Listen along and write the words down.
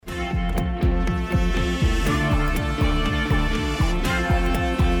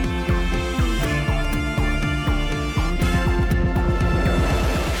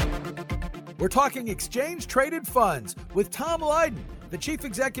talking exchange-traded funds with Tom Lydon, the Chief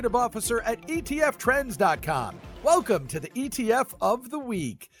Executive Officer at ETFtrends.com. Welcome to the ETF of the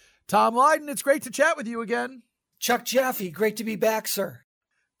Week. Tom Lydon, it's great to chat with you again. Chuck Jaffe, great to be back, sir.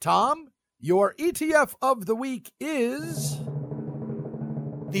 Tom, your ETF of the week is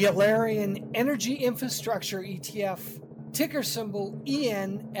the Alerian Energy Infrastructure ETF, ticker symbol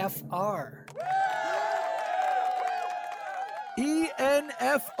ENFR.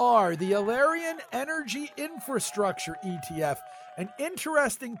 ENFR, the Alerian Energy Infrastructure ETF. An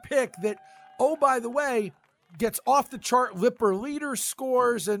interesting pick that, oh, by the way, gets off the chart Lipper leader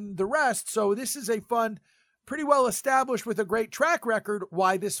scores and the rest. So this is a fund pretty well established with a great track record.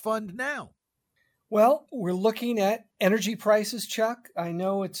 Why this fund now? Well, we're looking at energy prices, Chuck. I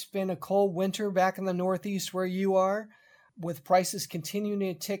know it's been a cold winter back in the Northeast where you are, with prices continuing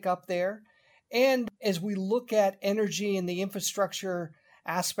to tick up there. And as we look at energy and the infrastructure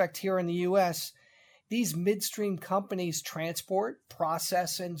aspect here in the U.S., these midstream companies transport,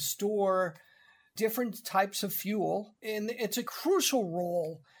 process, and store different types of fuel. And it's a crucial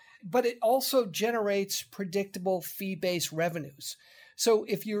role, but it also generates predictable fee-based revenues. So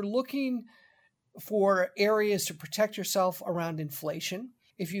if you're looking for areas to protect yourself around inflation,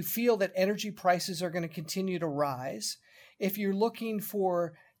 if you feel that energy prices are going to continue to rise, if you're looking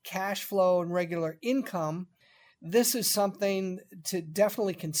for cash flow and regular income, this is something to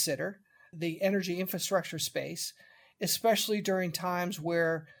definitely consider, the energy infrastructure space, especially during times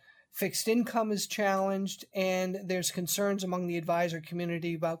where fixed income is challenged and there's concerns among the advisor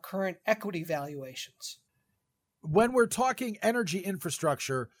community about current equity valuations. When we're talking energy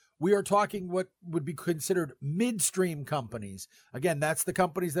infrastructure, we are talking what would be considered midstream companies. Again, that's the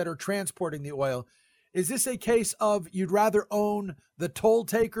companies that are transporting the oil. Is this a case of you'd rather own the toll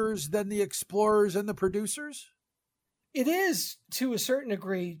takers than the explorers and the producers? It is to a certain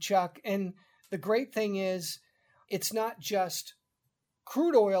degree, Chuck. And the great thing is it's not just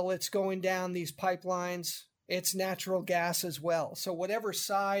crude oil that's going down these pipelines, it's natural gas as well. So whatever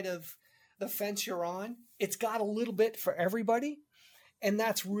side of the fence you're on, it's got a little bit for everybody. And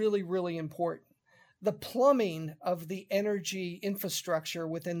that's really, really important. The plumbing of the energy infrastructure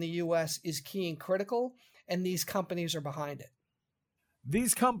within the U.S. is key and critical, and these companies are behind it.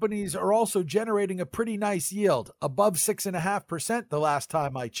 These companies are also generating a pretty nice yield, above 6.5% the last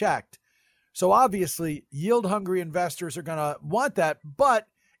time I checked. So obviously, yield-hungry investors are going to want that, but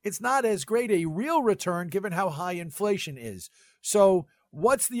it's not as great a real return given how high inflation is. So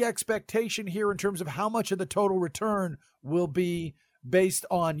what's the expectation here in terms of how much of the total return will be based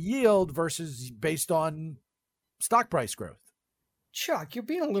on yield versus based on stock price growth? Chuck, you're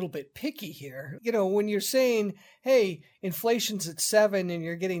being a little bit picky here. You know, when you're saying, hey, inflation's at 7 and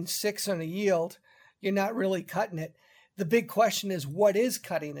you're getting 6 on a yield, you're not really cutting it. The big question is, what is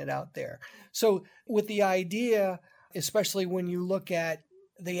cutting it out there? So with the idea, especially when you look at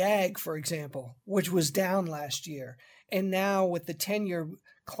the ag, for example, which was down last year, and now with the 10-year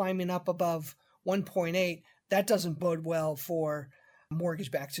climbing up above 1.8, that doesn't bode well for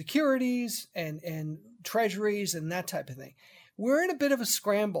mortgage-backed securities and treasuries and that type of thing. We're in a bit of a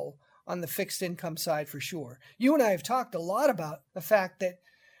scramble on the fixed income side for sure. You and I have talked a lot about the fact that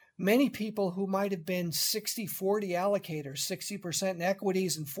many people who might have been 60-40 allocators, 60% in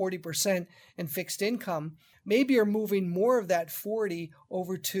equities and 40% in fixed income, maybe are moving more of that 40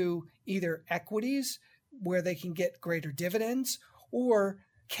 over to either equities where they can get greater dividends, or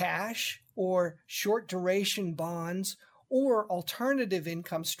cash, or short duration bonds, or alternative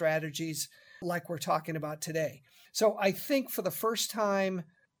income strategies like we're talking about today. So I think for the first time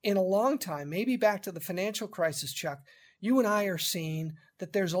in a long time, maybe back to the financial crisis, Chuck, you and I are seeing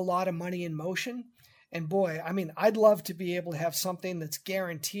that there's a lot of money in motion. And boy, I mean, I'd love to be able to have something that's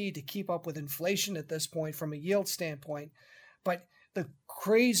guaranteed to keep up with inflation at this point from a yield standpoint. But the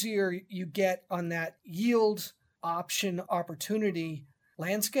crazier you get on that yield option opportunity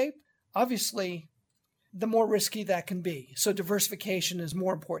landscape, obviously, the more risky that can be. So diversification is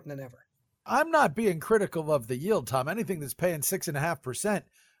more important than ever. I'm not being critical of the yield, Tom. Anything that's paying 6.5%,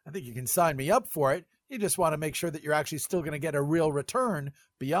 I think you can sign me up for it. You just want to make sure that you're actually still going to get a real return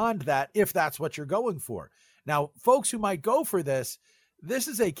beyond that, if that's what you're going for. Now, folks who might go for this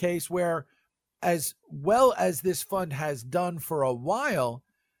is a case where, as well as this fund has done for a while,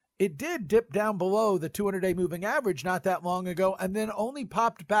 it did dip down below the 200-day moving average not that long ago, and then only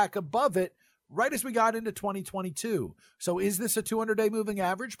popped back above it right as we got into 2022. So is this a 200-day moving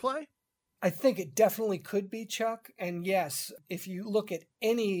average play? I think it definitely could be, Chuck. And yes, if you look at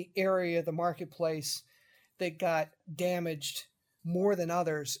any area of the marketplace that got damaged more than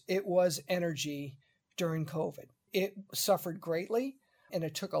others, it was energy during COVID. It suffered greatly. and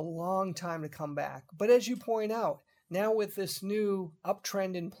it took a long time to come back. But as you point out, now with this new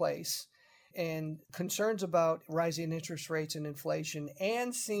uptrend in place and concerns about rising interest rates and inflation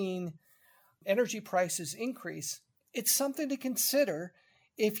and seeing energy prices increase, it's something to consider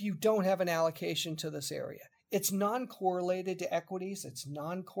if you don't have an allocation to this area. It's non-correlated to equities. It's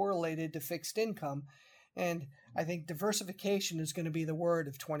non-correlated to fixed income. And I think diversification is going to be the word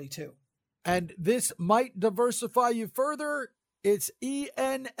of 22. And this might diversify you further. It's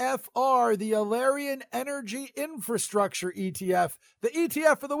ENFR, the Alerian Energy Infrastructure ETF, the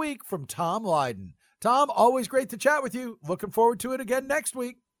ETF of the week from Tom Lydon. Tom, always great to chat with you. Looking forward to it again next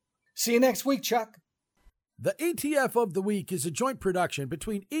week. See you next week, Chuck. The ETF of the week is a joint production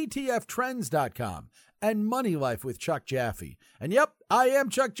between ETFtrends.com and MoneyLife with Chuck Jaffe. And yep, I am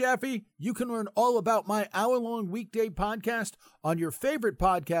Chuck Jaffe. You can learn all about my hour-long weekday podcast on your favorite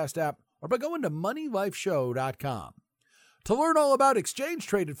podcast app or by going to MoneyLifeShow.com. To learn all about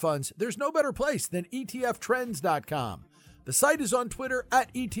exchange-traded funds, there's no better place than ETFtrends.com. The site is on Twitter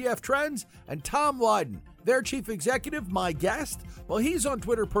at ETFtrends, and Tom Lydon, their chief executive, my guest, well, he's on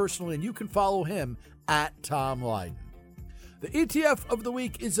Twitter personally, and you can follow him at Tom Lydon. The ETF of the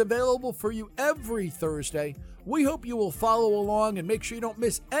week is available for you every Thursday. We hope you will follow along and make sure you don't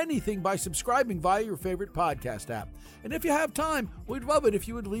miss anything by subscribing via your favorite podcast app. And if you have time, we'd love it if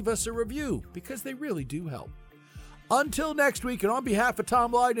you would leave us a review, because they really do help. Until next week, and on behalf of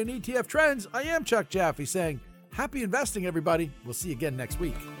Tom Lydon and ETF Trends, I am Chuck Jaffe saying, happy investing, everybody. We'll see you again next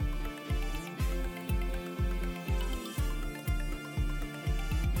week.